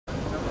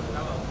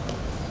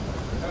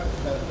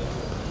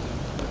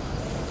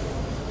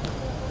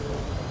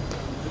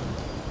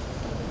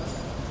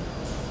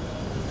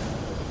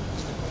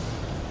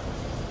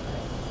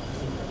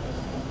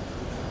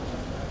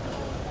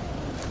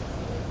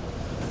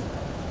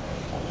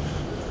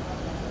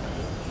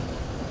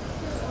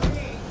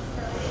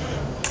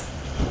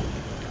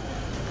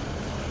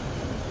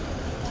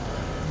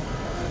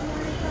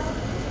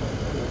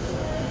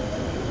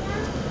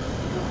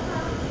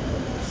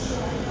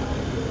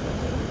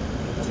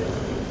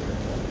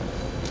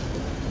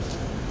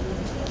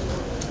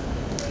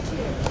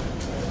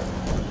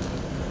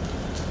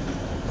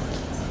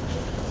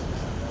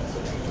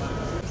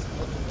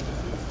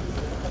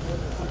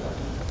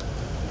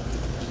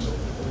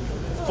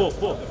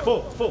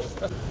Four.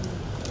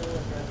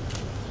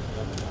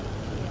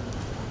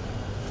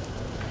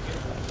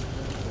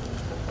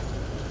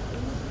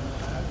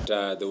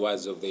 The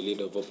words of the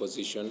leader of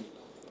opposition,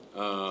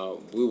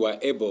 we were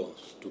able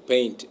to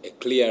paint a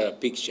clearer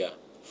picture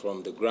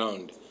from the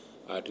ground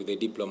to the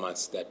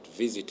diplomats that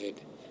visited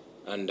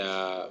and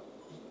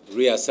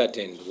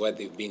reascertained what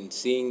they've been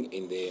seeing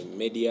in the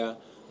media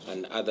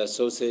and other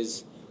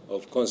sources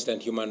of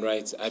constant human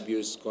rights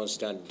abuse,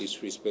 constant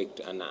disrespect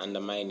and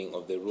undermining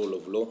of the rule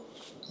of law.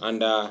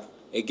 And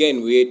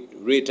again, we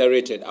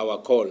reiterated our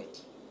call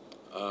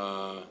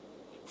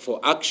for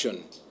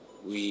action.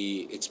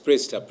 We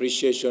expressed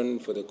appreciation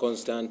for the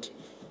constant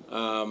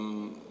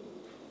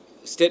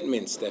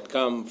statements that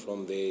come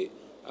from the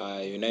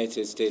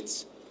United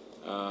States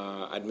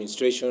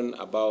administration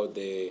about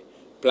the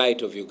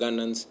plight of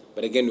Ugandans.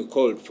 But again, we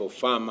called for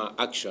firmer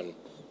action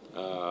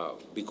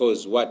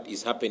because what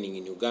is happening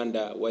in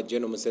Uganda, what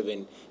General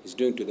Museveni is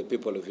doing to the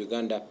people of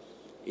Uganda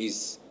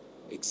is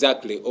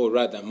exactly, or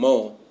rather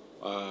more,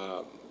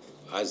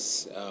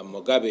 as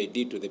Mugabe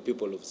did to the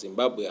people of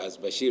Zimbabwe, as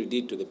Bashir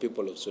did to the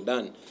people of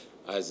Sudan,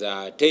 as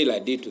Taylor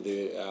did to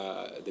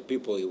the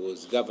people he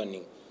was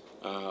governing.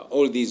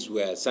 All these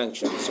were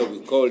sanctioned. So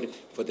we called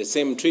for the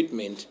same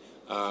treatment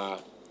to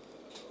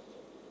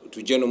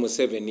General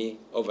Museveni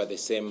over the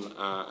same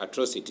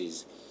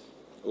atrocities.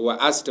 We were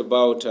asked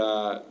about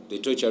the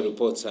torture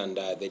reports and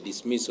the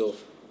dismissal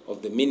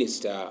of the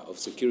Minister of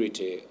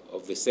Security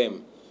of the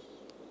same.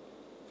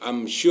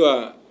 I'm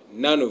sure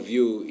none of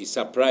you is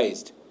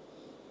surprised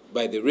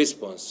by the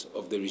response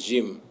of the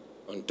regime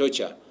on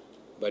torture,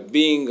 but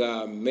being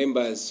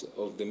members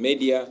of the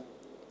media,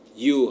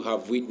 you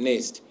have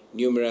witnessed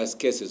numerous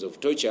cases of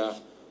torture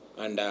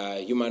and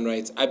human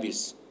rights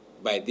abuse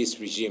by this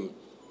regime.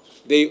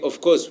 They, of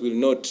course, will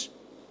not,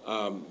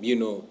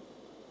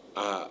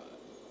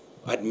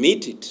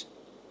 admit it,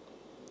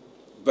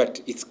 but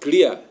it's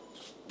clear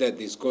that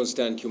there's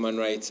constant human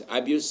rights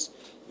abuse,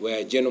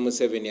 where General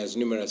Museveni has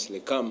numerously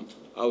come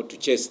out to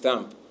chest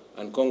stamp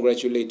and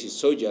congratulate his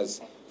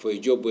soldiers for a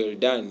job well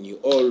done. You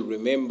all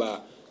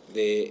remember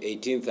the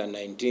 18th and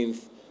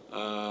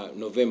 19th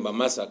November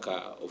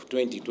massacre of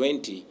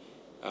 2020,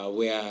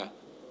 where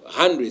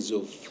hundreds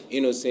of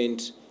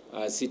innocent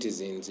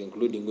citizens,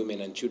 including women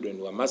and children,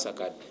 were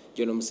massacred.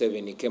 General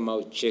Museveni came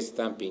out chest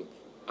stamping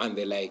and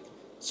the like.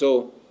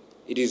 So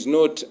it is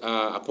not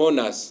upon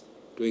us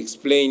to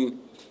explain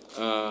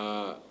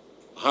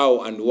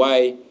how and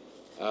why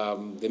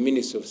the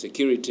Minister of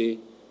Security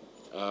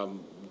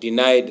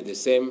denied the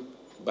same,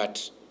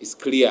 but it's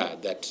clear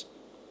that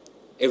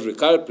every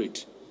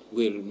culprit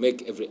will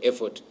make every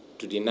effort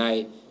to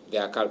deny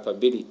their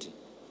culpability.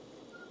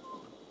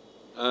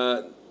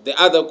 The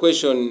other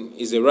question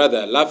is a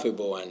rather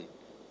laughable one.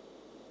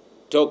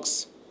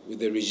 Talks with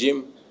the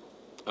regime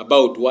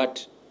about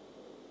what?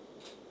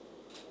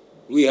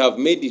 We have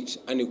made it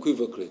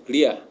unequivocally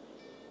clear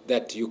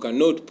that you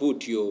cannot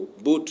put your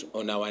boot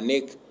on our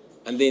neck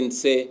and then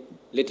say,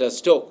 let us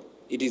talk.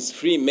 It is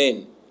free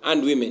men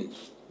and women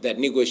that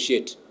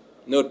negotiate,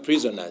 not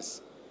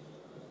prisoners.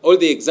 All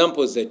the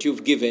examples that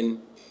you've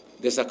given,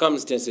 the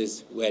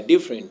circumstances were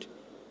different.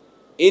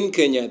 In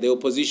Kenya, the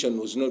opposition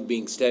was not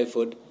being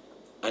stifled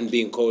and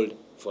being called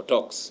for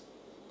talks.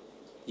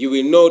 You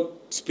will not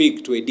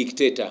speak to a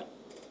dictator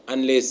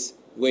unless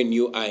when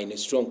you are in a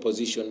strong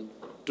position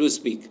to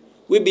speak.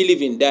 We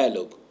believe in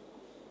dialogue.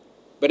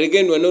 But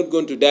again, we're not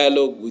going to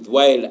dialogue with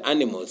wild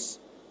animals.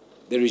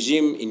 The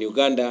regime in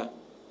Uganda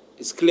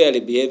is clearly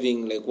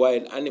behaving like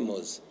wild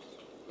animals.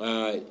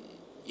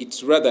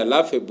 It's rather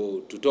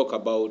laughable to talk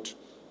about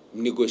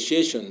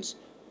negotiations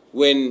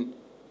when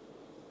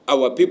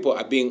our people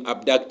are being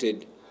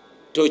abducted,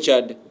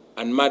 tortured,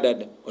 and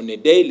murdered on a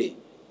daily,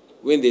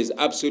 when there's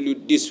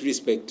absolute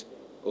disrespect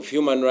of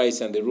human rights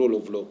and the rule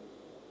of law.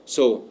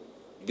 So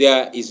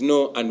there is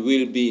no and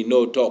will be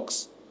no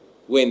talks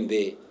when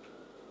the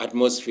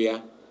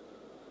atmosphere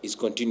is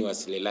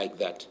continuously like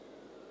that.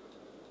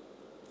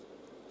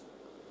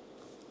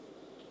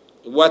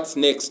 What's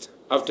next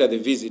after the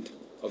visit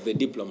of the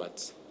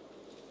diplomats?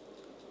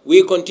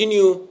 We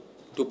continue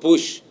to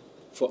push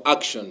for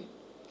action,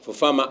 for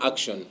firmer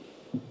action.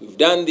 We've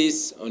done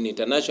this on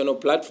international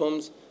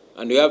platforms,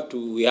 and we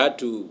had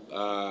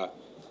to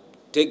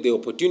take the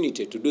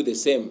opportunity to do the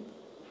same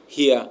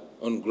here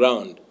on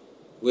ground,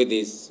 where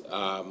there's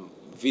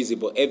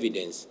visible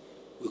evidence.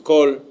 We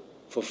call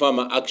for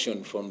firmer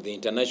action from the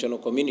international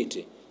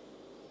community.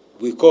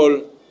 We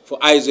call for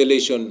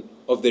isolation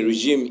of the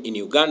regime in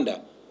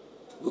Uganda.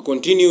 We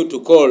continue to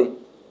call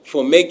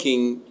for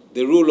making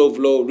the rule of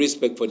law,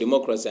 respect for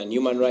democracy and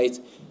human rights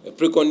a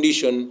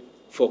precondition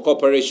for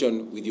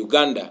cooperation with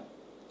Uganda.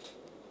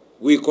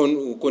 We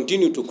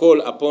continue to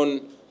call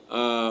upon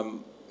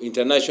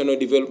international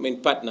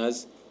development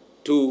partners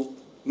to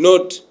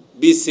not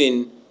be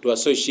seen to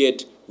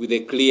associate with a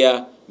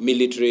clear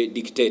military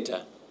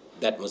dictator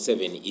that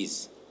Museveni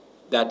is.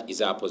 That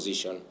is our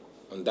position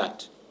on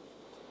that.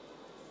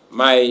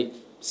 My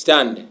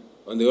stand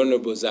on the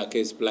Honorable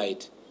Zaake's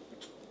plight.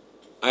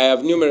 I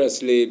have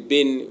numerously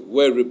been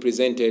well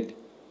represented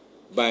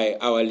by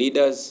our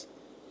leaders,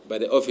 by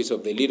the Office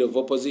of the Leader of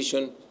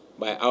Opposition,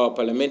 by our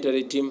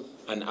parliamentary team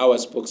and our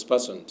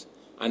spokespersons,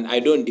 and I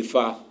don't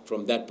differ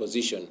from that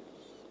position.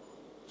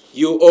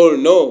 You all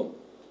know,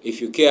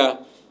 if you care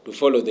to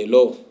follow the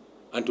law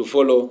and to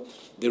follow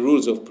the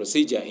rules of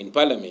procedure in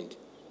Parliament,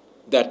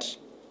 that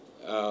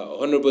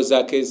Honorable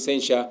Zaake's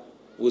censure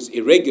was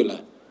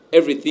irregular.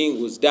 Everything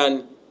was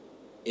done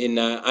in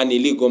an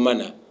illegal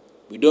manner.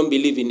 We don't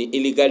believe in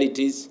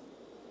illegalities,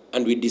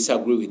 and we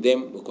disagree with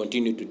them. We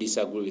continue to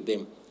disagree with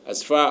them.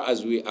 As far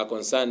as we are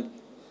concerned,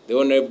 the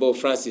Honorable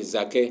Francis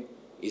Zaake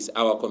is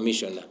our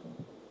commissioner.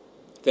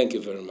 Thank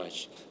you very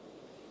much.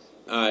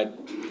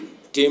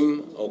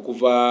 Team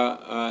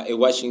okuva e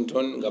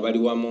Washington nga bali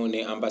wamu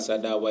ne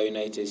ambassador wa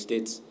United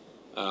States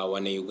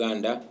wana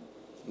Uganda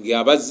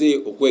ng'abazze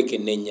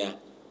okwekenneenya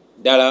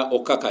ddala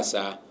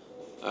okakasa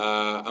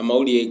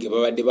amawulire ge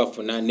babadde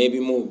bafuna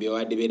n'ebimu bye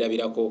babadde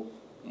beerabirako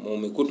mu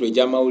mikutu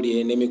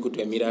egy'amawulire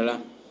n'emikutu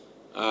emirala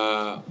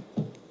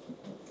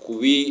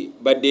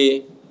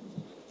kubibadde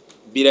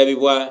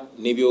birabibwa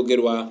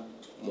n'ebyogerwa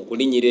mu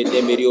kulinnyira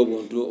eddembe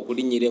ly'obuntu,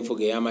 okulinnyira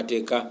enfuga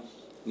ey'amateeka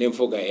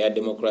n'enfuga eya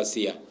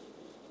demokrasiya.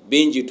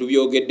 Bingi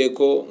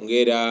tubyogeddeko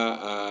ng'era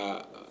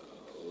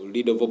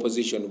leader of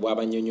opposition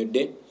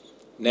bw'abannyonnyodde,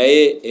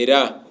 naye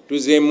era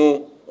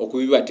tuzeemu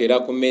okubibateera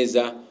ku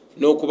mmeeza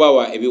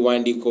n'okubawa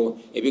ebiwandiiko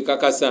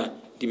ebikakasa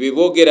nti bye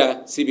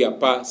boogera si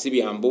byappa si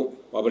byambu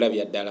wabula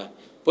bya ddala.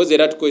 Mpozi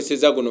era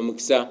tukozesezza guno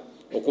mukisa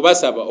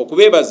okubasaba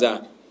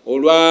okubeebaza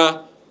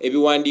olwa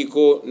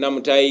ebiwandiiko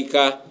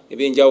namutayika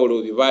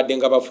ebyenjawulo bye baadde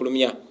nga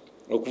bafulumya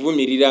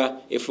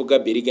okuvumirira effuga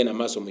bbe erigenda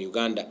maaso mu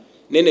Uganda.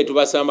 Ne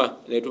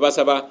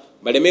tubasaba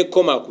baleme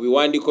kukoma ku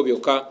biwandiiko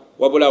byokka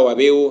wabula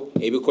wabeewo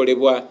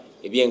ebikolebwa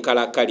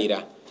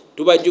ebyenkalakkalira.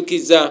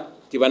 Tubajjukiza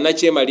nti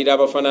bannakyemalira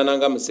abafaanana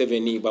nga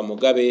Museveni,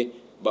 Bamugabe,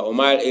 ba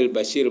Omar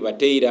el-Bashir,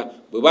 Bateira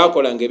bwe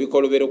baakolanga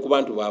ebikolobero ku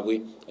bantu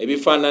baabwe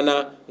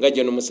ebifaanana nga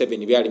John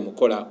Museveni byali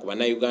mukola ku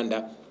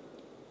bannayuganda,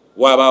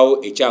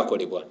 wabaawo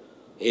ekyakolebwa.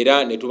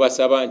 Era ne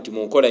tubasaba nti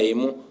mu nkola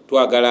y'emu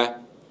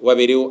twagala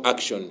wabeerewo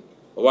action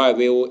oba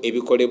wabeewo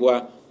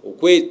ebikolebwa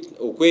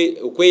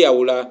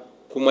okweyawula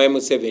ku Mwai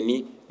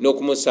Museveni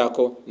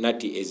n'okumusaako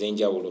natti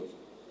ez'enjawulo.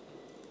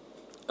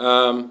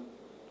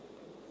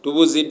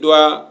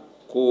 Tubuuziddwa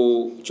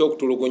ku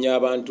ky'okutulugunya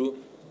abantu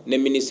ne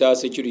Minister wa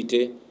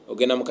Security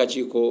ogenda mu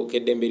kakiiko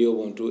k'eddembe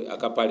ly'obuntu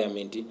aka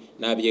Parliament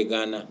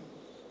n'abyegaana.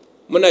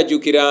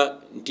 Munajjukira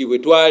nti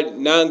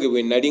nange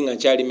bwe nali nga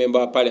nkyali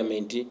member wa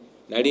Parliament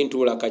nali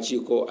ntuula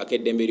akakiiko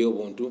ak'eddembe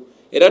ly'obuntu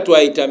era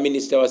twayita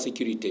Minister wa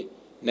Security,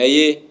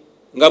 naye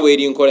nga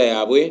bw'eri nkola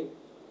yaabwe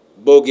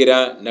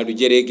boogera na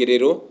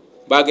lujeregerero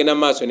bagenda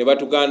maaso ne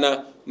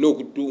batugaana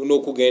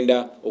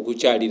n'okugenda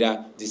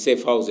okukyalira zi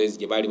safe houses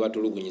gye baali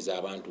batulugunyiza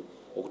abantu.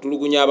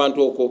 Okutulugunya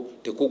abantu okwo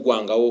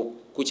tekuggwangawo,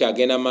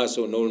 kukyagenda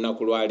maaso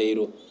n'olunaku lwa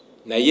leero.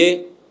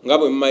 Naye nga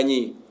bwe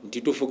mumanyi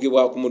nti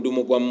tufugibwa ku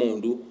mudumu gwa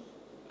mmundu,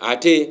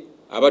 ate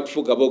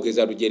abatufuga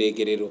boogeza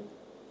lujeregerero.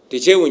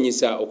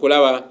 Tekyewunyisa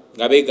okulaba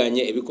nga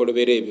beeganye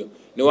ebikolobero ebyo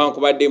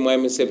newankubadde Mwai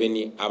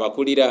Museveni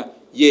abakulira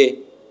ye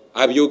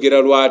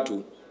abyogera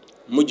lwatu.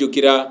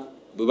 Mujjukira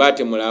bwe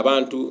baatemula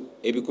abantu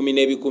ebikumi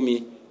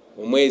n'ebikumi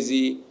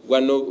omwezi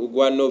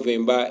gwa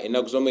Novemba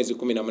ennaku z'omwezi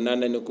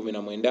 18 ne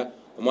 19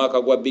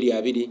 omwaka gwa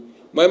 2020.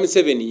 Mwai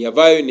Museveni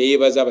yavaayo ne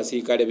yeebaza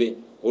abasirikale be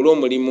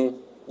olw'omulimu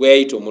gwe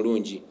yayita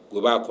omulungi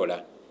gwe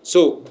baakola.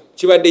 So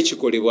kibadde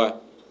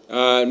kikolebwa.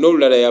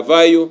 N'olulala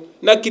yavaayo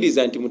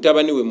n'akkiriza nti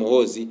mutabani we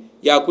Muhoozi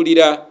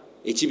yakulira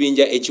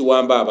ekibinja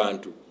ekiwamba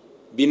abantu.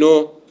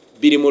 Bino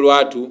biri mu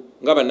lwatu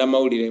nga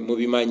bannamawulire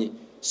mubimanyi.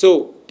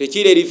 So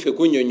tekiri eriffe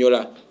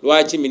kunnyonnyola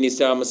lwaki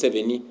Minisita wa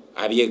Museveni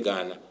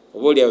abyegaana.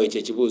 Oba oliawo ekyo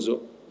ekibuuzo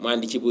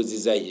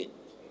mwandikibuuziza ye.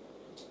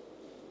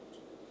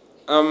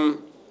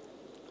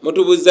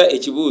 Mutubuuza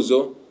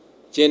ekibuuzo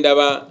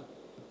kyendaba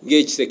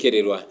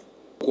ng'ekisekererwa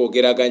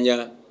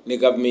kwogeraganya ne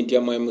gavumenti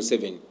ya Mwai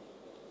Museveni.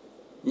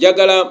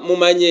 Njagala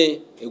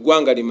mumanye,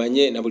 eggwanga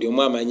limanye na buli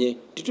omu amanye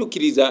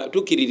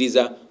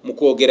tukiririza mu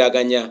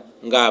kwogeraganya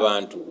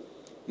ng'abantu.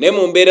 Naye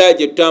mu mbeera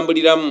gye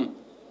tutambuliramu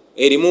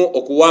erimu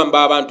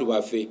okuwamba abantu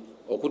baffe,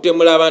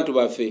 okutemula abantu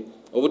baffe,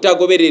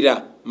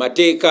 obutagoberera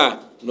mateeka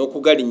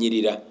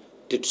n'okugalinyirira.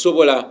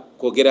 Tetusobola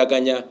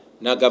kwogeraganya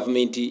na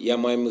gavumenti ya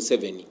Mwai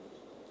Museveni.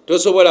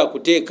 Tosobola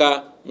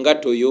kuteeka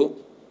ngatoyo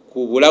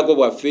ku bulago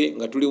bwaffe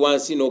nga tuli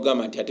wansi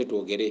n'ogamba nti ate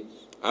twogere.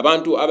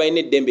 Abantu abalina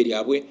eddembe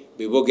lyabwe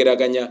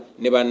bebogeraganya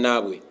ne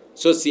bannaabwe,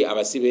 so si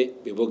abasibe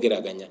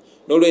bebogeraganya.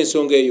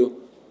 N'olw'ensonga eyo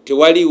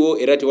tewaliwo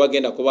era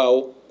tewagenda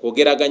kubaawo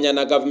kwogeraganya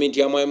na gavumenti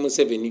ya Mwami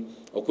Museveni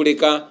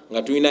okuleka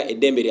nga tulina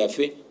eddembe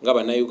lyaffe nga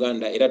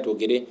bannayuganda era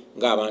twogere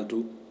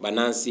ng'abantu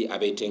bannansi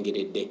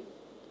abeetengeredde.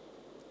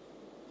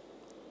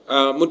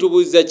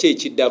 Mutubuuliza ki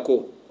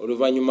ekiddako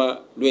oluvannyuma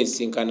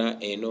lw'ensinkana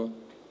eno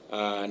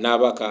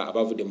n'abaka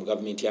abavudde mu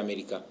gavumenti ya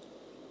Amerika?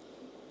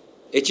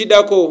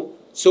 Ekiddako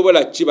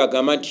sobola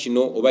kibagamba nti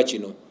kino oba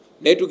kino,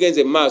 naye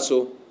tugenze mu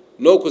maaso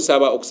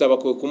n'okusaba. Okusaba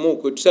kwe kumu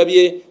kwe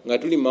tusabye nga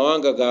tuli mu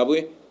mawanga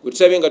gaabwe, kwe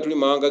tusabye nga tuli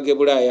mu mawanga g'e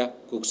Bulaaya,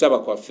 kwe kusaba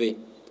kwaffe.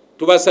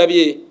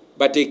 Tubasabye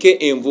bateeke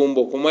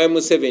envumbo ku Mwami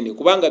Museveni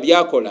kubanga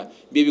byakola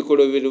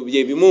by'ebikolobero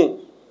bye bimu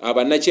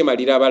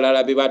abannakyemalira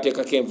abalala be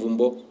baateekako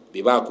envumbo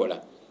bye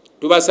baakola.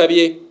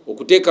 Tubasabye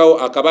okuteekawo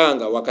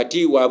akabanga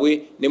wakati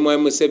waabwe ne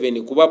Mwami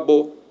Museveni kuba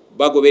bo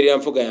bagoberera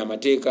nfuga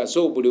y'amateeka,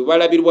 so buli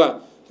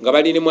balabirwa nga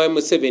bali ne Mwami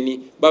Museveni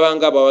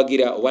babanga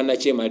abawagira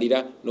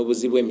obwannakyemalira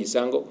n'obuzibu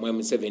bw'emisango Mwami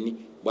Museveni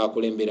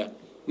bwakulembera.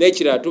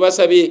 N'ekirala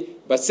tubasabye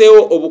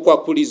baseewo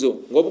obukwakulizo,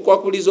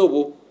 ng'obukwakulizo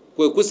obwo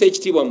kwe kussa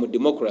ekitiibwa mu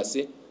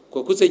democracy,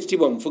 kwe kussa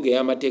ekitiibwa mu nfuga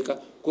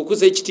y'amateeka, kwe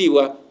kussa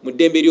ekitiibwa mu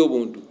ddembe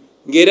ly'obuntu,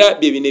 ng'era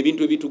bye bino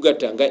ebintu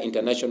ebitugatta nga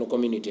international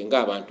community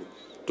ng'abantu.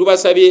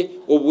 Tubasabye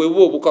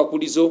obwebu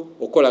obukwakulizo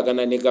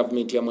okolagana ne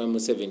gavumenti ya Mwami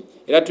Museveni,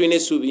 era tulina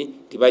essuubi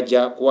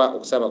tibajja kuwa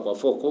okusaba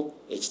kwaffe okwo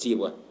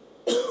ekitiibwa.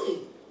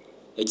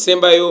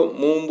 Ekisembayo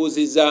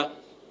mumbuziza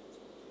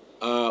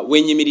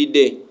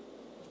wenyimiridde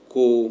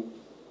ku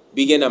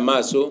bigenda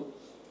maaso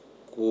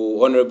ku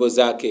Honorable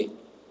Zaake.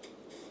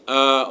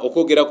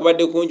 Okwogera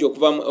kubadde kungi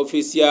okuva mu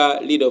office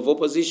ya Leader of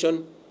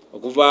Opposition,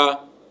 okuva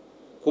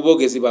ku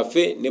boogezi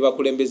baffe ne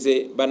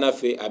bakulembeze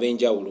banaffe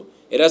ab'enjawulo,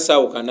 era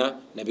saawukana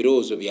na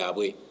birowoozo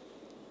byabwe.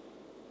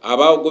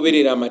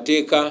 Abagoberera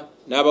amateeka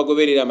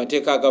n'abagoberera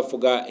amateeka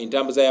agafuga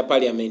entambuza ya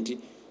Parliament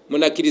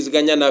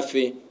munakkiriziganya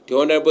naffe ti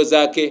Honorable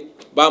Zaake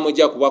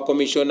bamujja kuba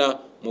komishona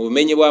mu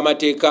bumenyi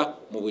bw'amateeka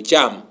mu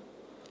bukyamu.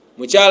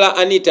 Mukyala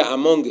Anita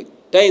Amonge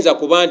tayinza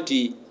kuba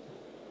nti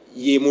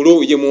ye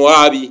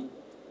muwaabi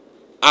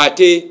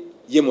ate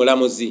ye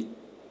mulamuzi.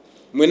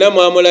 Mwena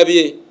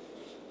mwamulabye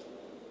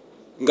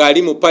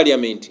ng'ali mu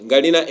Parliament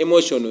ng'alina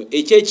emotional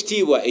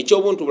ekyekitiibwa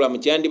eky'obuntu bulamu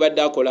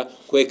kyandibadde akola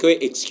kwekwe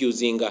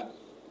excusinga.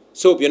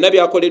 So byonna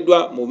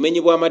byakoleddwa mu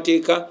bumenyi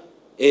bw'amateeka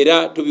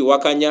era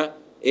tubiwakanya,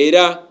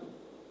 era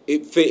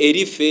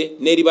eriffe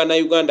n'eri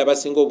bannayuganda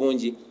basinga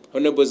obungi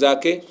Honorable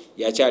Zaake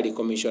yakyali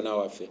commissioner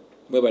waffe.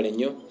 Mwebale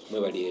nnyo,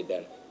 mwebalire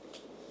ddala.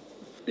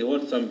 They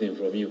want something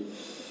from you.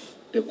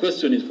 The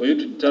question is for you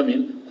to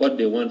determine what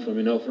they want from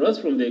you. Now, for us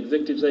from the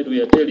executive side,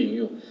 we are telling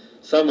you,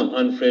 some are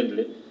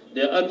unfriendly.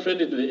 They are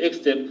unfriendly to the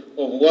extent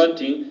of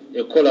wanting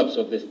a collapse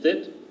of the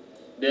state.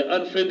 They are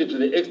unfriendly to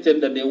the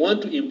extent that they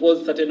want to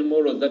impose certain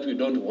morals that we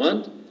don't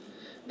want.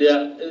 They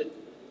are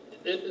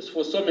it's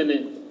for so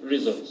many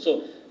reasons.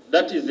 So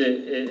that is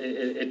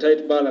a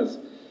tight balance.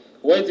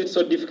 Why is it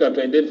so difficult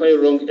to identify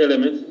wrong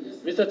elements?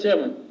 Mr.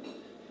 Chairman,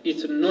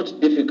 it's not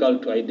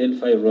difficult to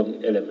identify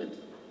wrong elements.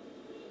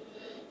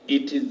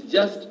 It is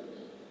just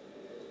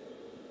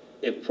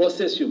a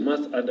process you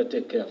must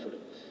undertake carefully.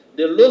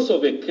 The loss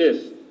of a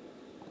case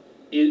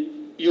is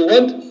you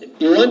want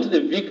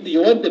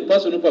the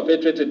person who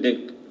perpetrated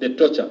the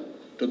torture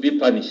to be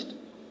punished.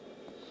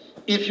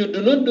 If you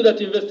do not do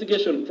that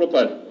investigation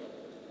properly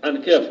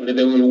and carefully,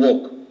 they will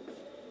walk.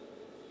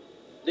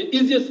 The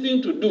easiest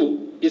thing to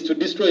do is to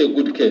destroy a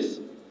good case.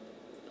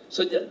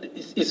 So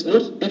it's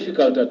not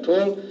difficult at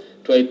all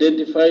to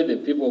identify the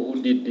people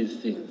who did these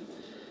things.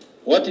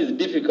 What is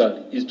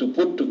difficult is to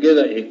put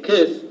together a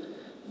case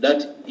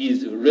that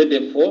is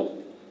ready for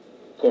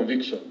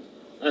conviction.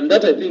 And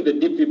that I think the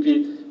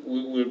DPP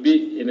will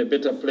be in a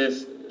better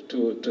place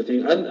to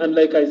think. And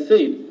like I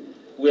said,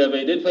 we have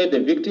identified the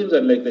victims,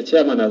 and like the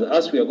chairman has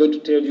asked, we are going to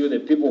tell you the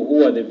people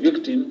who are the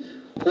victims,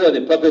 who are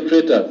the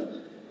perpetrators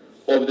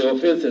of the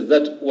offenses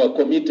that were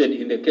committed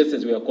in the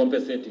cases we are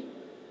compensating.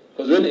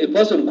 Because when a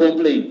person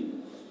complains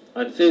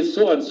and says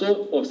so and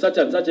so of such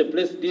and such a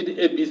place did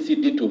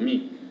ABCD to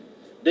me,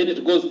 then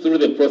it goes through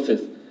the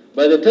process.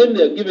 By the time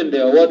they are given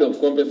the award of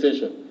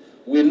compensation,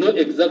 we know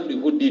exactly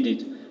who did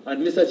it.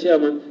 And Mr.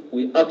 Chairman,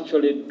 we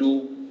actually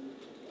do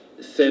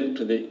send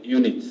to the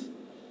units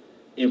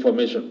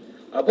information.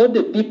 About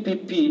the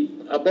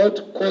DPP,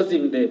 about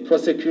causing the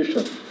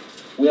prosecution,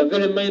 we are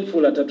very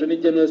mindful at Attorney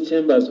General's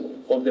chambers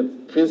of the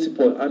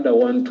principle under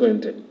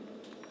 120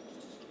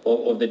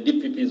 of the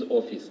DPP's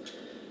office.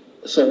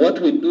 So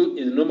what we do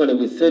is normally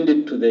we send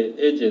it to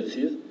the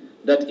agencies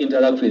that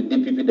interact with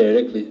DPP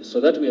directly, so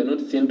that we are not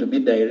seen to be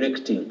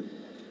directing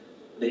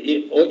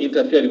or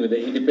interfering with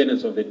the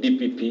independence of the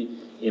DPP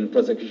in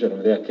prosecution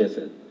of their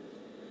cases.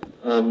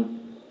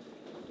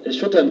 A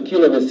shoot and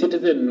kill of a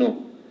citizen,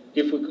 no.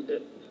 If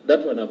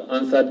that one I've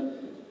answered,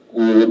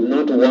 we would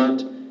not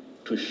want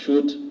to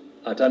shoot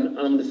at an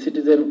armed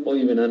citizen or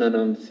even an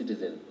unarmed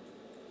citizen.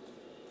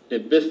 The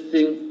best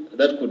thing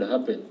that could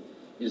happen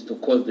is to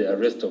cause the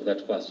arrest of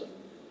that person.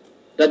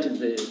 That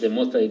is the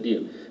most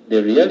ideal.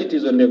 The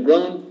realities on the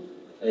ground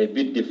are a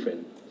bit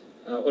different.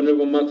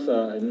 Honorable Max,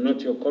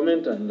 note your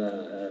comment,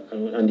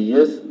 and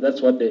yes,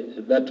 that's what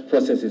that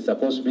process is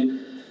supposed to be.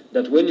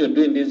 That when you're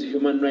doing these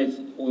human rights,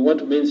 we want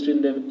to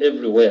mainstream them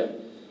everywhere,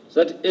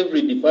 so that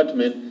every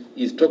department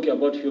is talking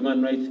about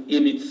human rights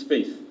in its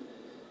space.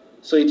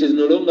 So it is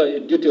no longer a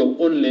duty of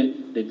only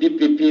the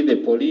DPP, the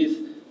police,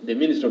 the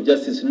Minister of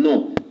Justice.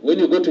 No. When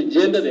you go to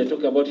gender, they're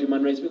talking about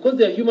human rights because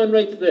there are human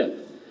rights there.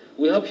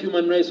 We have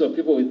human rights of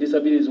people with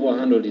disabilities who are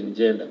handled in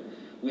gender.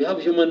 We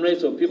have human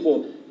rights of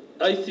people.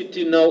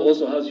 ICT now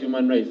also has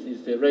human rights.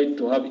 It's the right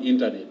to have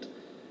internet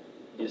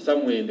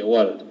somewhere in the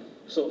world.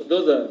 So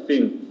those are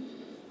things.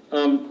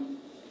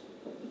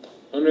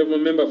 Honorable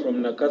member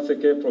from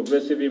Nakaseke,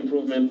 progressive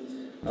improvement.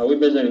 Are we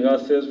measuring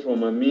ourselves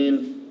from a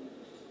mean?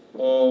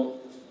 Or,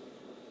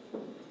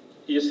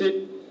 you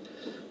see,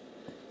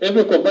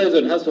 every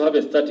comparison has to have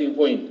a starting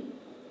point.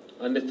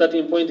 And the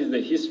starting point is the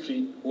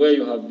history, where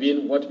you have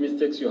been, what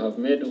mistakes you have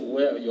made,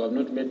 where you have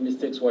not made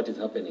mistakes, what is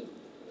happening.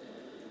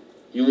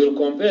 You will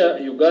compare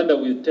Uganda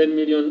with 10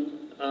 million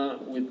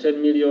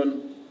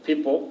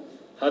people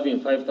having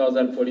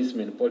 5,000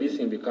 policemen.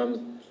 Policing becomes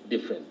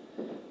different.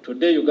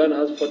 Today, Uganda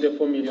has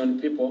 44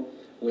 million people.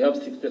 We have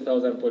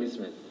 60,000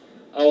 policemen.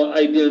 Our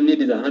ideal need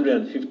is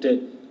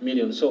 150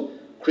 million. So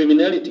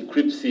criminality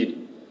creeps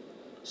in.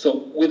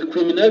 So with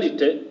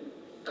criminality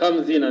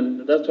comes in,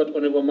 and that's what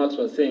Honorable Max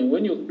was saying.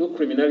 When you do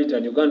criminality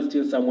and you go and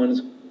steal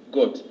someone's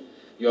goat,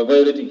 you are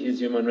violating his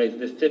human rights.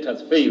 The state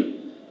has failed.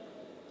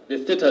 The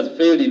state has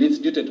failed in its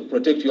duty to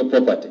protect your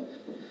property.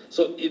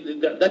 So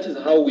that is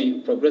how we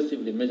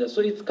progressively measure.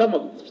 So it's come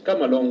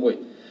a long way.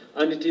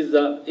 And it is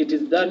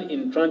done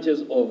in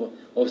tranches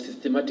of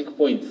systematic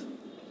points.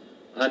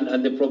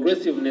 And the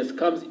progressiveness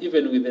comes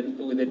even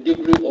with a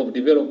degree of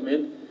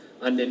development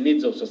and the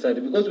needs of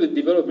society. Because with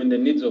development, the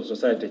needs of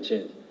society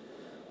change.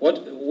 When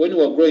we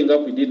were growing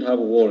up, we didn't have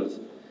walls.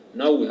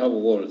 Now we have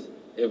walls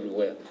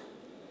everywhere.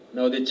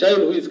 Now the child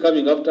who is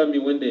coming after me,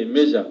 when they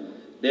measure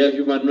their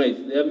human rights,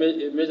 their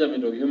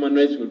measurement of human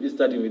rights will be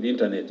starting with the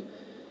internet.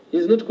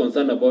 He's not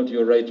concerned about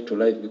your right to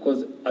life,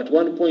 because at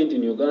one point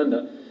in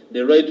Uganda,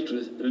 the right to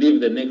live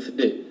the next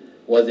day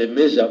was a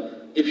measure.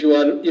 If you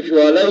are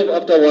alive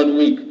after 1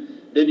 week,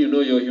 then you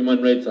know your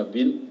human rights have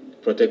been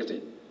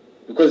protected.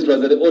 Because it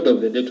was the order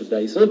of the day to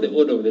die. It's not the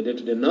order of the day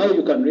to die. Now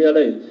you can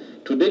realize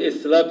today a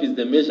slap is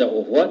the measure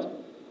of what?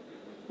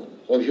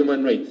 Of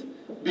human rights.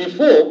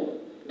 Before,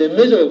 the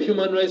measure of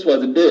human rights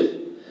was death.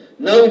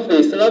 Now if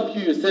they slap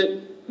you, you say,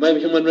 my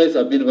human rights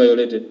have been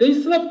violated.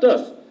 They slapped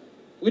us.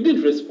 We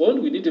didn't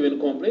respond. We didn't even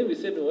complain. We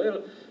said,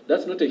 well,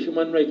 that's not a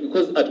human right,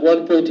 because at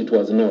one point it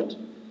was not.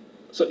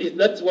 So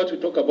that's what we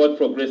talk about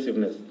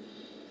progressiveness.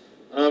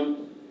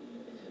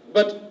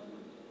 But,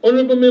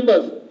 honorable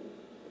members,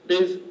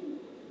 there's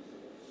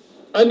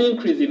an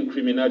increase in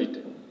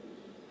criminality.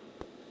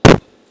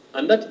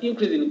 And that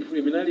increase in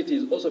criminality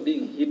is also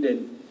being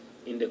hidden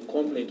in the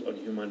complaint on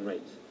human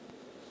rights.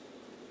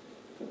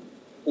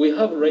 We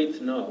have rights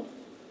now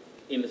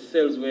in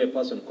cells where a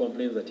person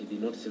complains that he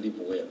did not sleep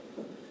well,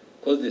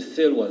 because the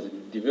cell was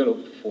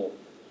developed for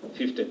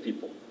 50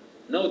 people.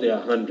 Now there are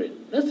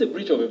 100. That's a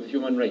breach of a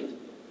human right.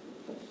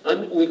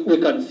 And we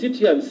can sit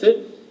here and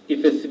say,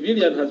 if a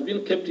civilian has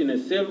been kept in a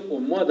cell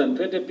of more than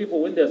 20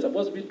 people when they are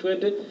supposed to be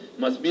 20,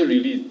 must be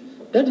released.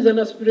 That is an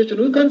aspiration.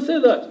 We can say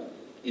that.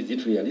 Is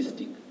it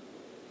realistic?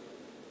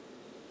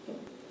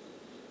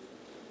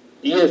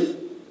 Yes,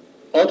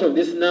 out of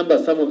this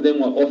number, some of them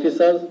were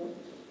officers.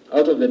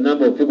 Out of the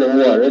number of people who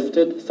were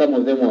arrested, some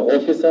of them were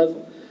officers.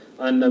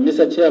 And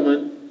Mr.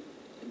 Chairman,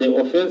 the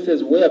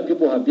offenses where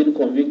people have been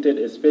convicted,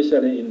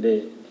 especially in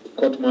the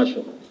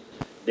court-martial,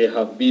 they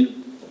have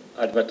been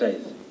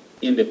advertised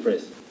in the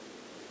press.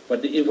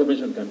 But the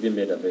information can be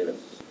made available.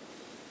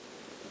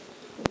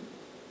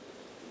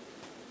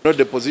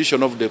 The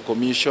position of the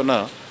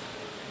commissioner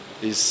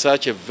is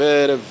such a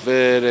very,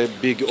 very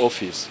big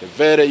office, a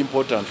very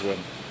important one,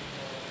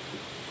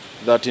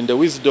 that in the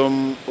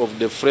wisdom of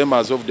the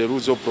framers of the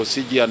rules of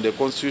procedure and the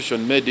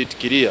Constitution made it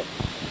clear,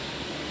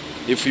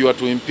 if you are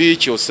to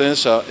impeach or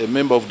censure a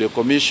member of the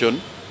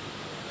commission,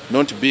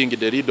 not being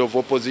the leader of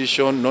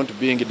opposition, not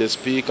being the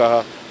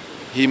speaker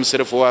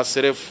himself or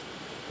herself,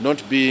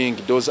 not being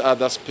those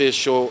other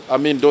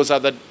those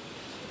other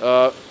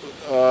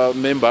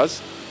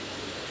members,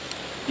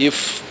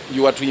 if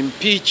you are to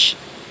impeach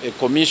a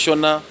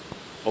commissioner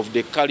of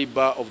the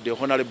caliber of the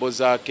Honorable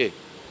Zaake,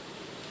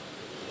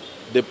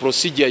 the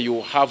procedure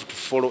you have to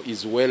follow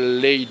is well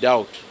laid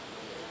out,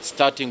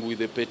 starting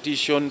with a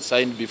petition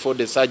signed before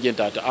the Sergeant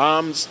at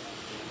Arms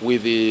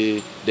with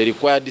the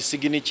required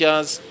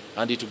signatures,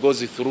 and it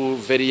goes through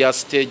various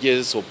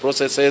stages or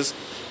processes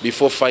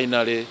before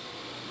finally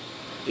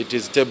it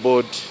is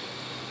tabled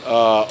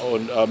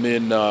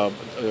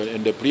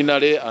in the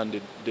plenary and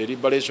the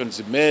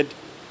deliberations made,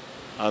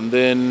 and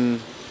then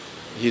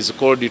he's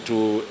called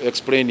to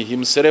explain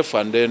himself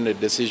and then a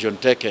decision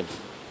taken.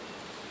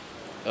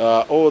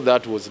 All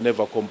that was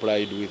never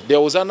complied with. There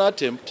was an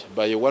attempt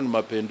by one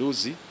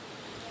Mapenduzi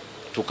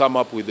to come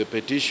up with the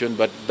petition,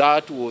 but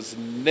that was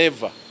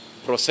never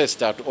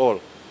processed at all.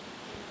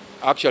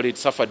 Actually, it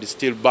suffered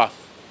stillbirth.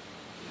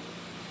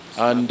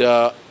 And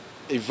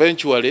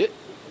eventually,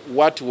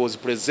 what was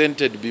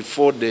presented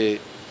before the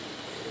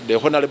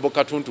Honorable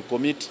Katuntu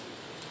Committee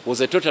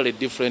was a totally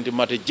different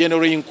matter,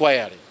 general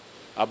inquiry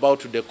about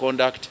the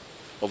conduct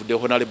of the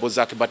Honorable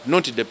Zaake, but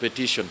not the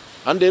petition.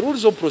 And the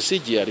rules of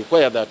procedure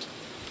require that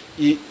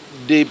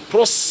the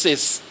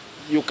process,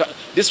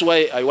 this is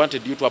why I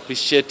wanted you to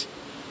appreciate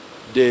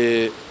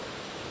the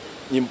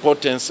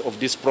importance of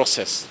this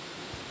process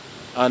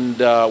and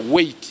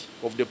weight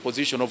of the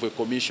position of a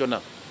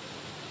commissioner.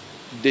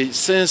 The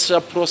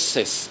censure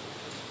process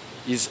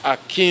is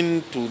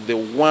akin to the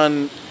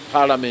one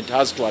Parliament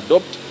has to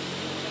adopt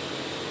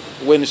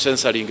when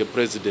censoring a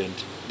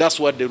president. That's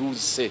what the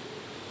rules say.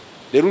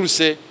 The rules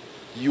say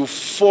you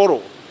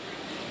follow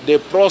the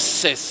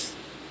process.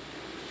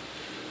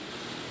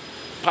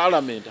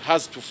 Parliament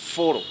has to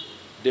follow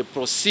the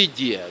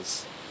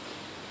procedures,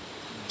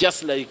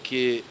 just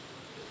like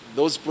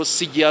those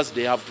procedures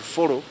they have to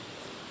follow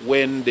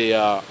when they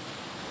are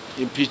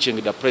impeaching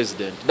the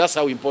president. That's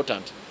how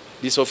important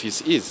this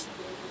office is.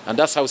 And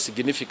that's how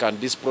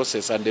significant this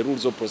process and the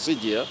rules of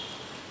procedure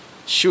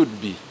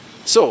should be.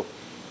 So,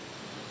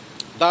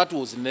 that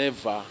was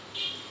never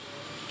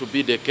to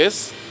be the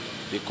case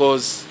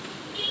because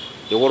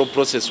the whole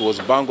process was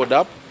bungled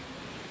up.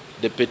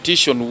 The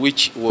petition,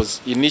 which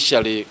was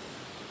initially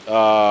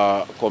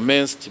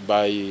commenced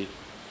by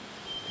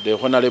the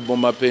Honorable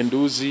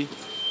Mapenduzi,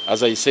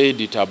 as I said,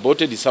 it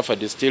aborted, it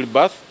suffered a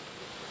stillbirth,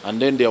 and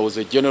then there was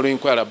a general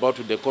inquiry about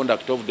the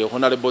conduct of the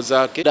Honorable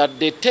Zaake. At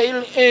the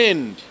tail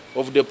end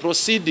of the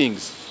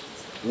proceedings,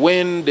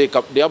 when the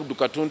Abdul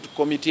Katuntu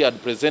Committee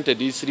had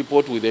presented its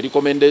report with a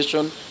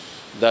recommendation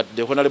that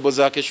the Honorable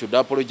Zaake should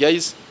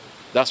apologize,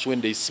 that's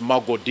when they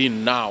smuggled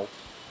in now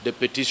the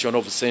petition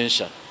of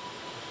censure.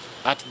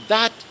 At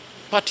that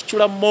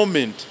particular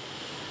moment,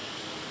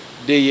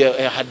 they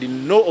had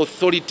no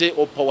authority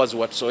or powers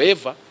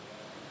whatsoever.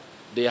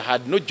 They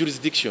had no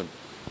jurisdiction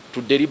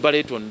to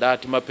deliberate on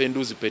that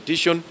Mapenduzi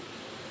petition.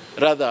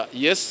 Rather,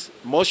 yes,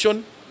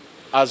 motion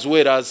as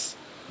well as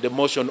the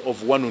motion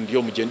of one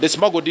Ndiomujen. They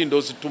smuggled in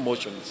those two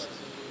motions.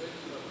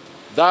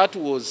 That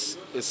was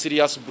a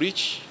serious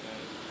breach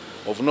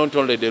of not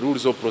only the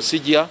rules of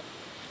procedure,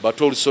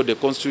 but also the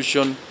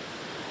Constitution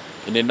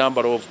in a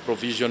number of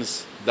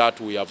provisions that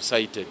we have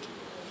cited.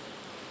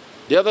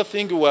 The other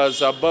thing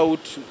was about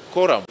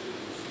quorum.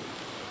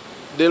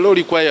 The law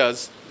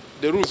requires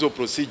the rules of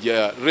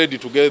procedure read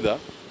together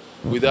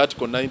with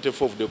Article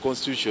 94 of the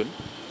Constitution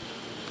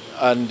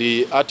and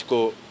the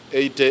Article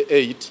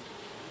 88.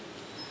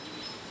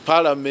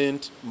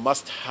 Parliament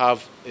must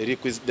have the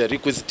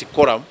requisite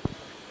quorum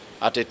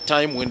at a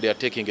time when they are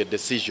taking a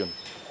decision.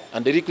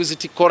 And the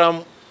requisite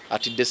quorum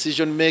at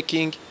decision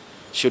making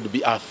should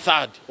be a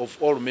third of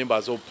all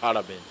members of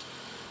Parliament.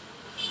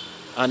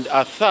 And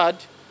a third,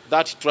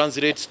 that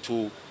translates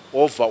to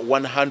over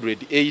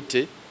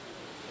 180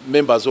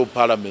 members of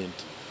Parliament.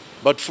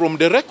 But from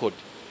the record,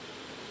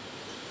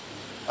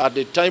 at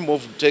the time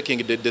of taking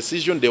the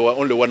decision, there were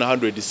only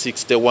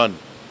 161.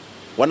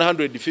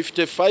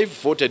 155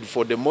 voted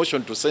for the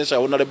motion to censure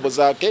Honorable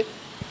Zaake,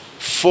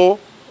 4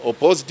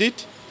 opposed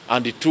it,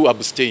 and 2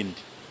 abstained.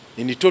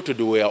 In total,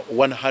 there were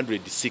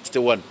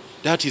 161.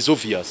 That is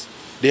obvious.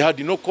 They had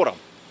no quorum.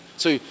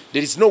 So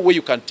there is no way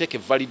you can take a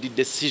valid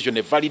decision,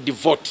 a valid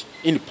vote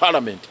in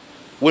Parliament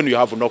when you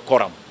have no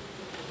quorum.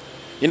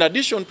 In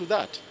addition to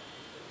that,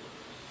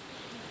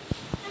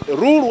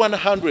 Rule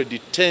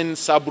 110,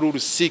 Sub-Rule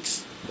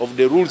 6 of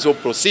the Rules of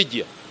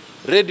Procedure,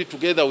 read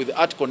together with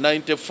Article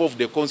 94 of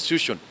the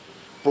Constitution,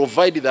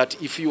 provide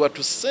that if you are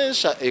to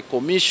censure a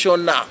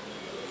commissioner,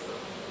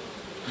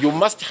 you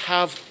must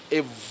have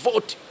a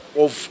vote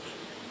of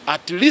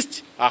at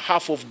least a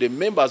half of the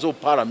members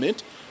of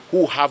Parliament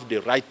who have the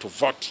right to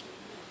vote.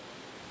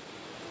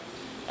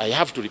 I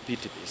have to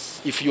repeat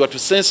this. If you are to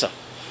censure,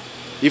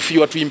 if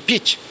you are to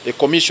impeach a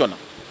commissioner,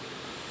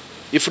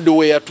 if they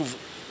were to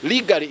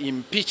legally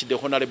impeach the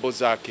Honorable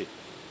Zaake,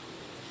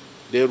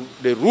 the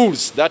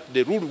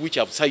rule which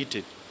I've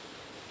cited,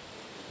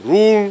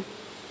 Rule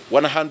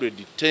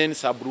 110,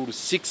 Sub-Rule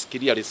 6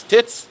 clearly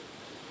states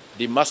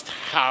they must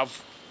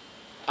have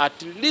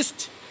at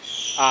least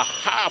a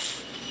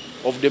half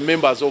of the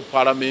members of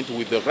Parliament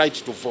with the right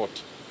to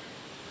vote.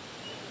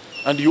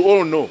 And you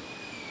all know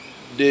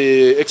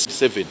the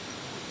X7.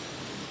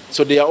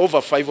 So there are over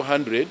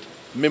 500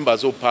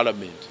 members of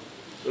Parliament,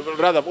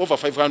 rather over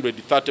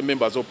 530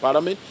 members of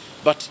Parliament,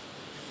 but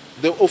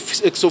the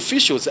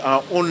ex-officials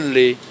are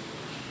only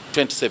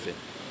 27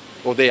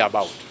 or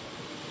thereabout,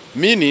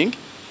 meaning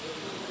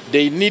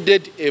they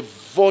needed a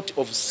vote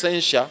of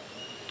censure.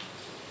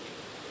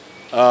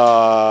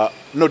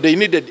 They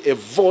needed a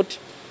vote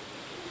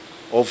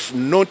of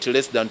not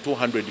less than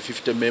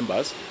 250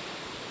 members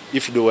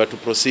if they were to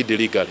proceed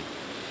legally.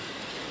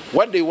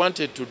 What they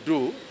wanted to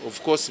do,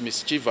 of course,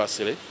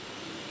 mischievously,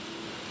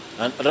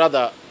 and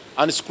rather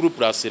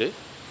unscrupulously,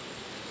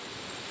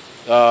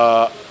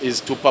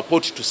 is to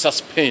purport to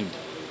suspend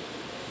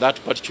that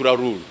particular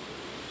rule.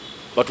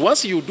 But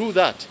once you do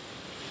that,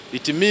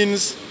 it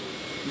means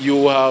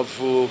you have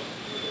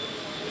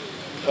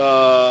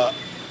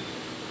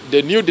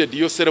denuded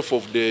yourself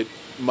of the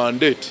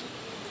mandate.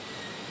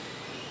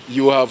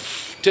 You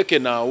have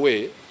taken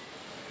away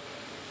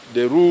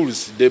the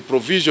rules, the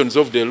provisions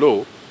of the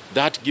law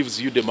that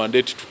gives you the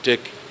mandate to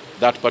take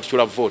that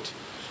particular vote.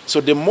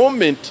 So the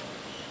moment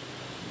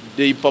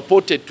they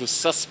purported to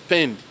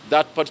suspend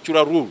that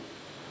particular rule,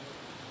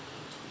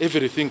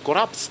 everything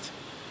collapsed.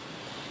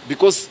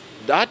 Because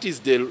that is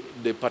the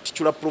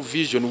particular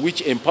provision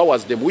which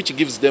empowers them, which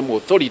gives them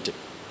authority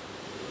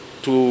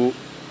to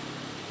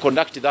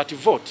conduct that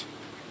vote.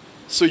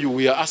 So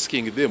we are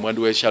asking them, and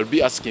we shall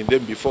be asking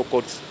them before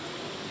courts,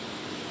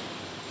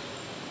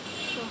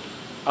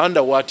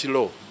 under what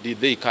law did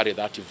they carry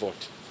that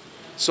vote?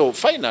 So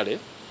finally,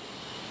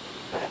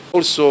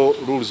 also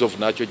rules of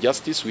natural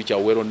justice, which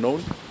are well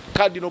known,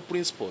 cardinal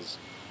principles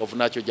of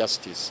natural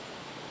justice,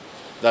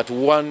 that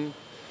one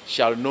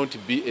shall not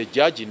be a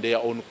judge in their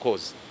own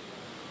cause.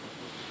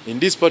 In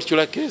this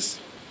particular case,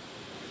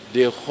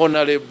 the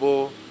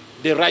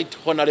right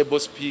honorable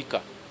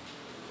speaker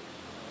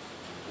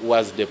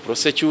was the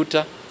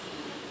prosecutor,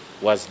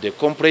 was the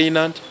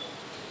complainant,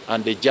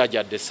 and the judge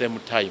at the same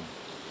time.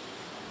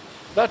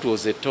 That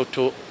was a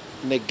total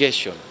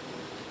negation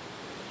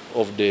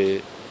of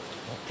the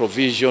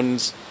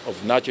provisions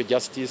of natural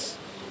justice,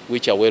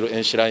 which are well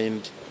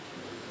enshrined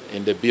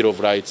in the Bill of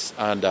Rights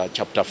under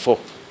Chapter 4.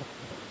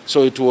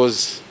 So it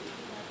was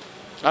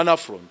an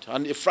affront,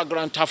 and a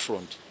flagrant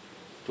affront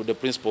to the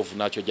principle of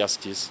natural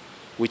justice,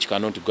 which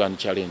cannot go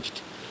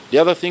unchallenged. The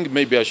other thing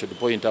maybe I should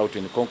point out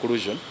in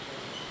conclusion,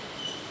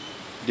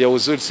 there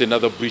was also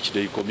another breach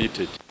they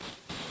committed.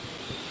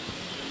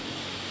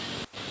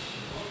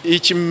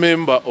 Each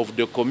member of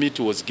the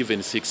committee was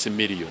given 6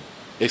 million,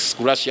 ex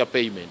gratia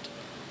payment,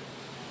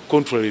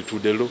 contrary to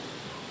the law.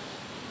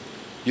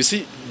 You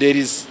see, there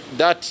is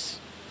that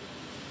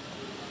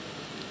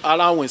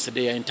allowance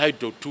they are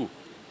entitled to.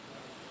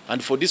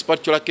 And for this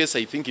particular case,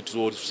 I think it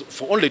was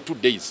for only 2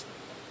 days.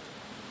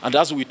 And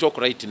as we talk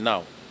right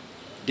now,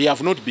 they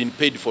have not been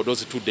paid for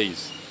those 2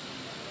 days.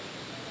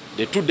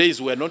 The 2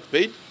 days were not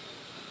paid,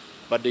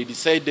 but they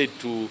decided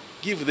to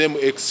give them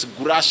ex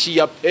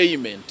gratia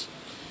payment,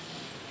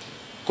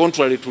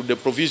 contrary to the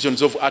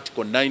provisions of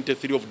Article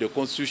 93 of the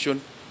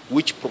Constitution,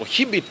 which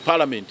prohibit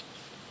Parliament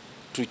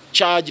to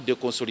charge the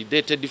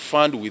consolidated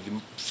fund with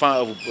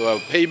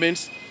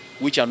payments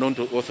which are not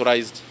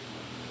authorized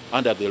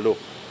under the law.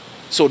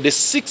 So the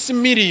 6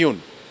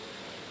 million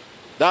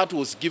that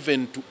was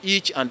given to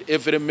each and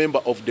every member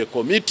of the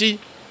committee,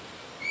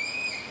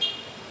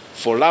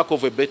 for lack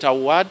of a better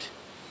word,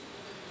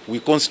 we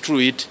construe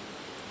it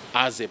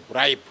as a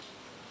bribe.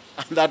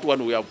 And that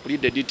one we have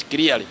pleaded it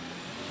clearly,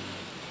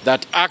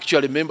 that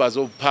actually members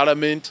of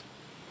Parliament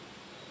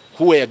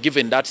who were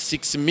given that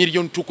 6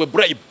 million took a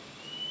bribe.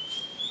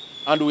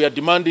 And we are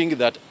demanding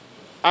that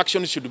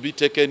action should be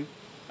taken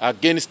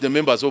against the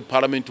members of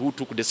Parliament who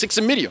took the 6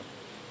 million,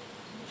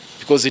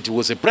 because it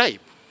was a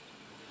bribe.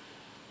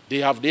 They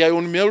have their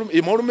own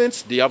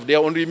emoluments, they have their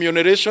own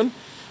remuneration,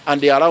 and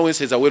the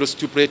allowances are well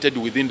stipulated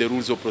within the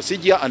rules of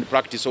procedure and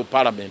practice of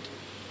Parliament.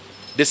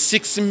 The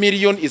 6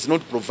 million is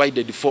not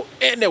provided for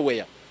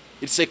anywhere.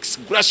 It's ex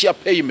gratia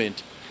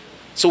payment.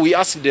 So we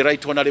ask the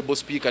Right Honorable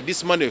Speaker,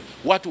 this money,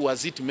 what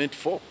was it meant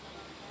for,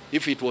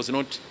 if it was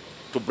not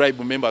to bribe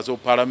members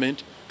of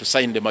Parliament to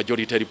sign the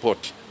majority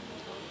report?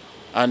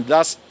 And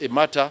that's a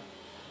matter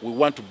we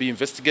want to be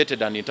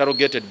investigated and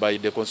interrogated by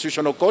the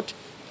Constitutional Court,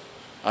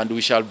 and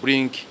we shall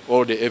bring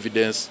all the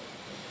evidence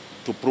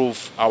to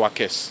prove our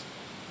case.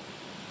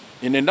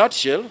 In a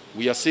nutshell,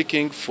 we are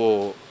seeking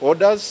for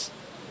orders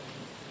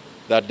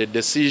that the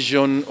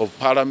decision of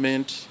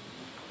Parliament,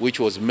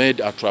 which was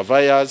made at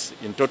Travaillers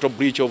in total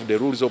breach of the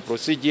rules of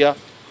procedure,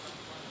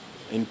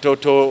 in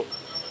total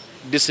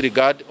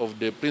disregard of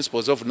the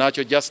principles of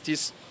natural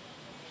justice,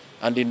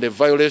 and in the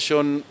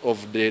violation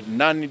of the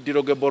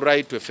non-derogable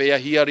right to a fair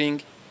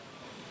hearing,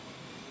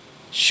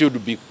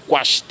 should be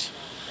quashed.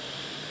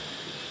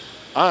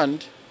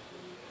 And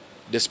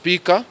the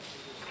Speaker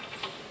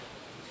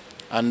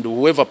and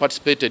whoever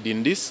participated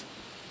in this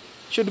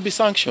should be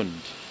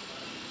sanctioned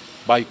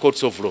by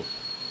courts of law,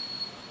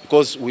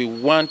 because we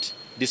want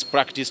this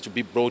practice to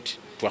be brought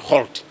to a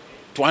halt,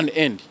 to an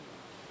end,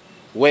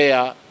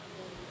 where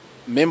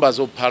members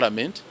of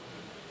Parliament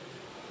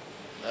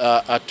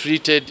are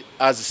treated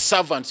as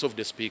servants of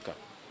the Speaker.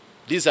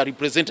 These are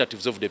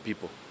representatives of the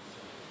people.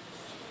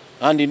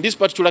 And in this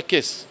particular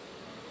case,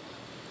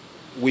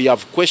 we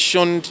have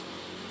questioned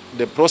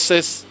the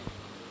process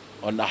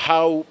on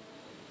how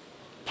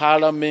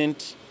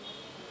Parliament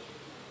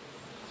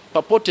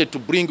purported to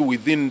bring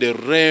within the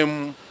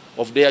realm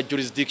of their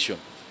jurisdiction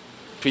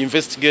to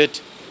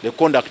investigate the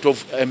conduct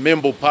of a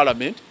member of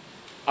Parliament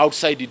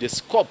outside the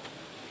scope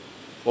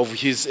of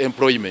his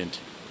employment,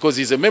 because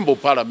he's a member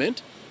of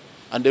Parliament,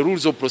 and the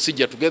rules of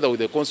procedure together with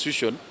the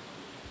Constitution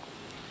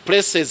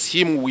places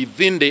him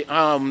within the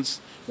arms,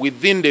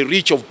 within the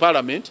reach of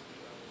Parliament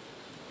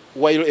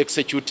while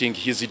executing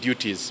his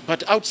duties.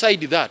 But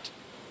outside that,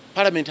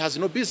 Parliament has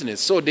no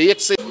business. So they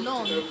accept.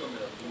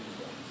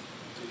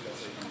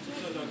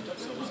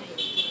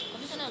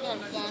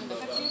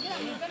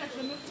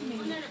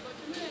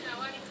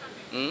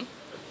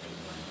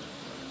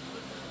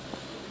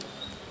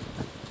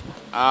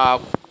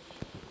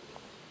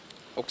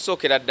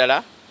 Okusookera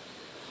ddala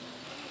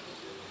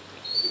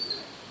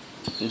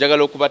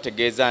njagala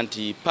okubategeeza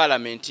nti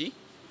Parliament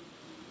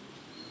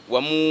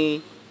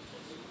wamu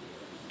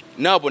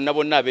n'abo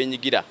bonna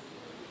abeenyigira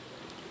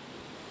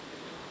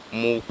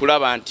mu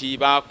kulaba nti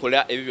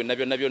bakola ebyo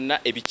byonna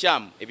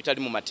ebikyamu ebitali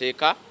mu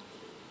mateeka,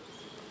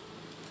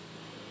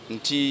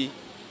 nti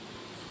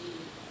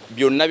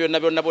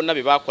byonna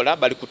bye bakola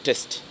bali ku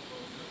test.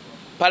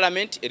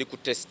 Parliament eri ku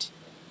test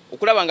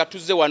okulaba nga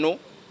tuzze wano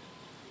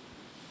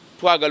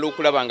twagala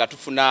okulaba nga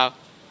tufuna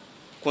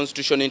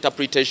constitution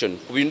interpretation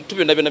ku bintu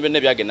byonna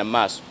byagenda mu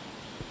maaso,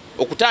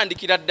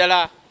 okutandikira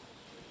ddala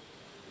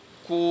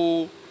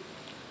ku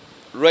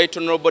Right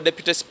Honorable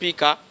Deputy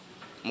Speaker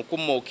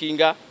Mukumma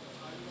Okinga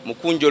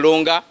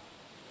Mukunjolonga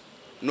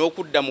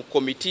n'okudda mu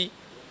komiti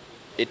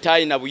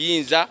etayina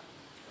buyinza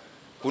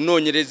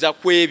kunoonyereza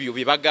ku ebyo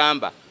bye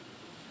bagamba,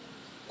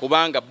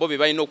 kubanga bo bye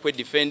balina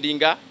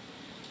okwedefendinga,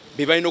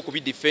 bye balina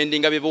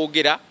okubidefendinga bye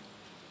boogera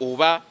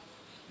oba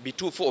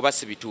bituufu oba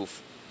si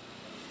bituufu.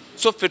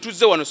 So ffe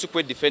tuzze wano si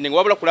kwedefendinga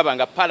wabula kulaba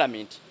nga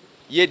Parliament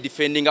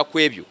yedefendinga ku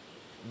ebyo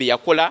bye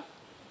yakola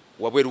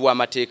wabweru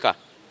w'amateeka.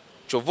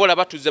 Kyova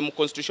olaba tuzze mu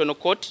Constitutional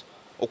Court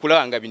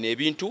okulaba nga bino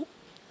ebintu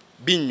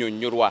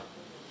binnyonnyolwa,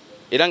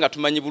 era nga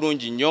tumanyi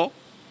bulungi nnyo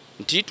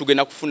nti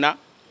tugenda kufuna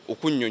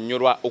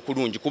okunnyonnyolwa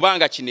okulungi,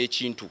 kubanga kino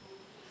ekintu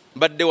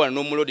mbadde wano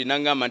n'omulodi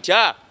n'angamba nti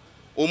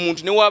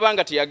omuntu ne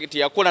wabanga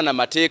teyakola na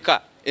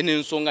mateeka eno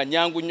ensonga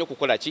nyangu nnyo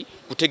kukola ki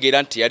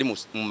kutegeera nti yali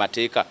mu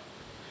mateeka.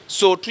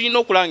 So tulina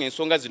okulaba nga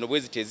ensonga zino bwe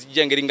ziti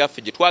ezijja ngeri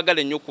ngaffe gye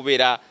twagala nnyo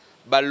okubeera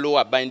ba law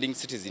abiding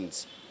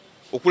citizens,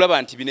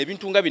 okulaba nti bino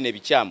ebintu nga bino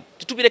ebikyamu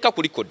tetubireka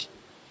ku likodi,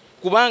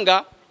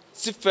 kubanga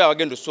si ffe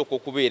abagenda osooka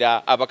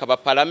okubeera abaka ba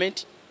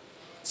Parliament,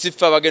 si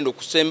ffe abagenda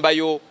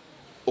okusembayo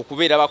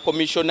okubeera ba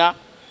commissioner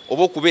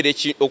oba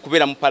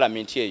okubeera mu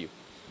Parliament eyo.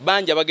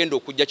 Bangi abagenda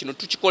okujja kino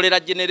tukikolera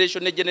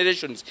generation ne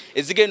generations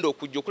ezigenda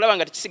okujja okulaba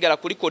nga tekisigala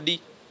ku likodi,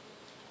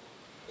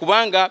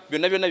 kubanga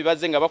byonna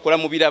bibaze nga bakola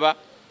mu biraba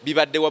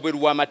bibadde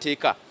wabweru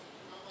w'amateeka.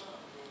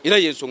 Era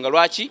y'ensonga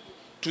lwaki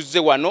tuzze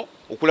wano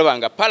okulaba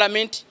nga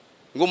Parliament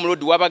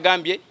ng'omulodi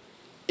wabagambye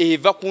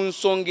eva ku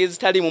nsonga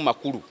ezitalimu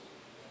makulu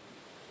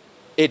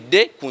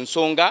edde ku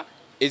nsonga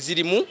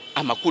ezirimu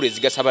amakulu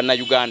ezigasa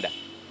bannayuganda.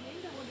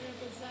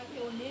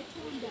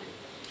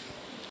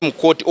 Mu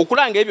kooti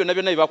okulanga ebyo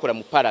byonna bye bakola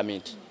mu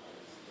Parliament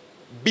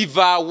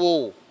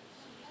bivaawo,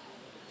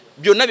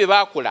 byonna bye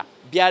bakola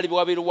byali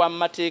wabweru wa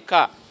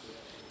mateeka.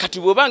 Kati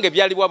bwebanga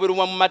byali wabweru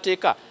mu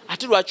mateeka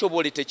ate lwaki oba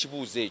oleeta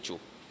ekibuuzo ekyo?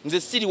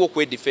 Nze siriwo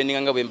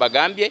kwedefendinga nga bwe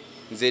mbagambye,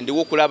 nze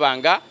ndiwo okulaba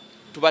nga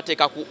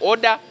tubateeka ku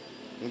order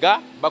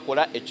nga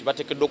bakola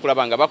ekibateekeddwa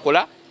okulaba nga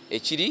bakola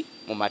ekiri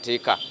mu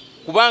mateeka,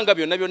 kubanga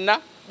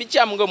byonna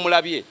bikyamu nga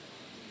mulabye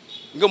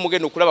nga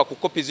mugenda okulaba ku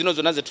kopi zino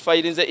zonna ze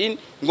tufayirinze in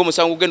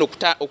ng'omusango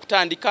gugenda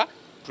okutandika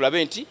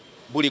tulabe nti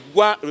buli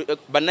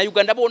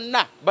bannayuganda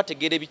bonna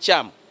bategeera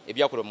ebikyamu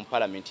ebyakolebwa mu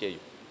Parliament eyo.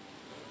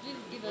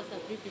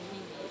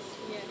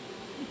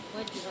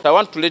 I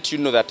want to let you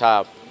know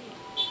that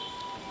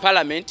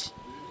Parliament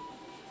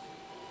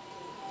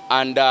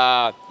and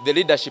the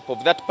leadership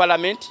of that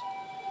Parliament,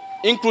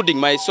 including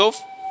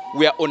myself,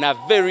 we are on a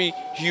very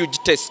huge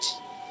test.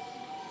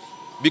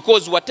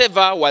 Because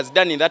whatever was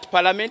done in that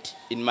Parliament,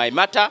 in my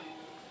matter,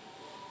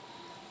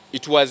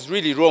 it was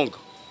really wrong,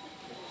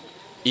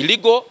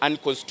 illegal and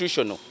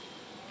unconstitutional.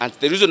 And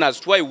the reason as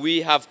to why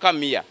we have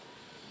come here,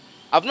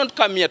 I've not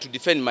come here to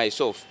defend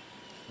myself,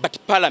 but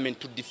Parliament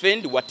to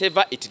defend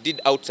whatever it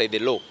did outside the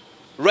law.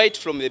 Right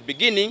from the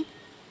beginning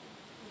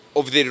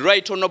of the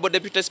Right Honorable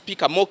Deputy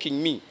Speaker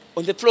mocking me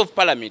on the floor of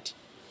Parliament,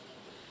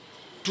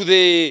 to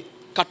the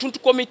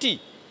Katuntu Committee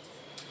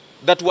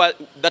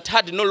that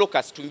had no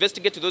locus to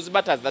investigate those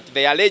matters that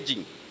they are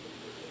alleging.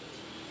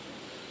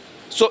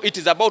 So it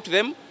is about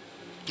them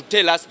to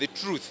tell us the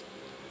truth,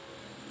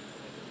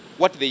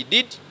 what they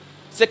did.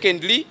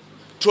 Secondly,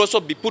 to also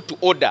be put to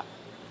order,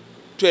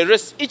 to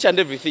arrest each and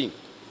everything.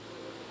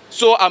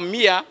 So I'm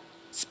here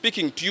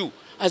speaking to you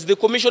as the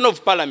Commissioner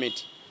of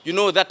Parliament. You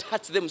know that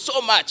hurts them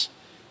so much.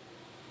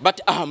 But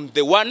I'm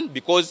the one,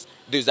 because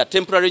there's a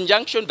temporary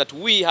injunction that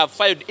we have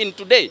filed in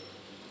today,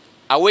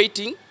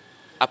 awaiting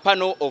a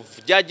panel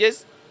of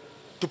judges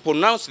to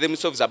pronounce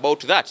themselves about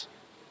that.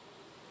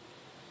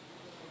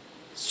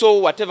 So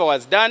whatever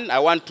was done, I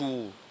want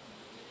to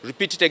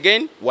repeat it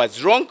again,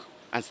 was wrong.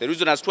 And the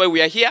reason as to why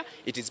we are here,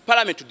 it is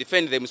Parliament to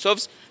defend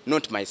themselves,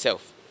 not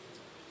myself.